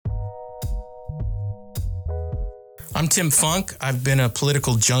I'm Tim Funk. I've been a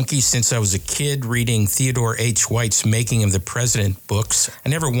political junkie since I was a kid, reading Theodore H. White's Making of the President books. I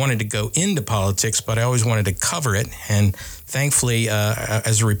never wanted to go into politics, but I always wanted to cover it. And thankfully,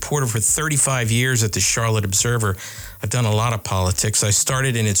 as a reporter for 35 years at the Charlotte Observer, I've done a lot of politics. I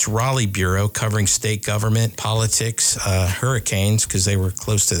started in its Raleigh bureau covering state government, politics, hurricanes, because they were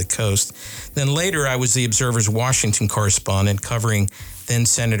close to the coast. Then later, I was the Observer's Washington correspondent covering then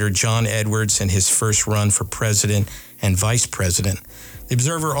Senator John Edwards and his first run for president and vice president. The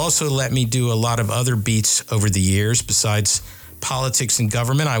Observer also let me do a lot of other beats over the years. Besides politics and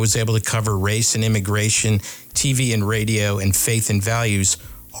government, I was able to cover race and immigration, TV and radio, and faith and values,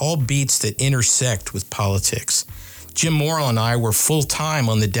 all beats that intersect with politics. Jim Morrill and I were full-time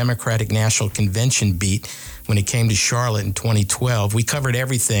on the Democratic National Convention beat when it came to Charlotte in 2012. We covered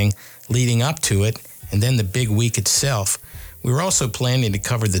everything leading up to it and then the big week itself. We were also planning to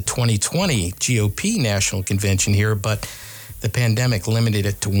cover the 2020 GOP National Convention here, but the pandemic limited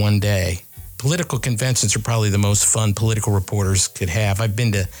it to one day. Political conventions are probably the most fun political reporters could have. I've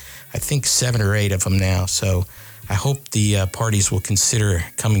been to, I think, 7 or 8 of them now, so I hope the parties will consider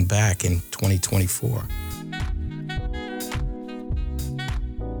coming back in 2024.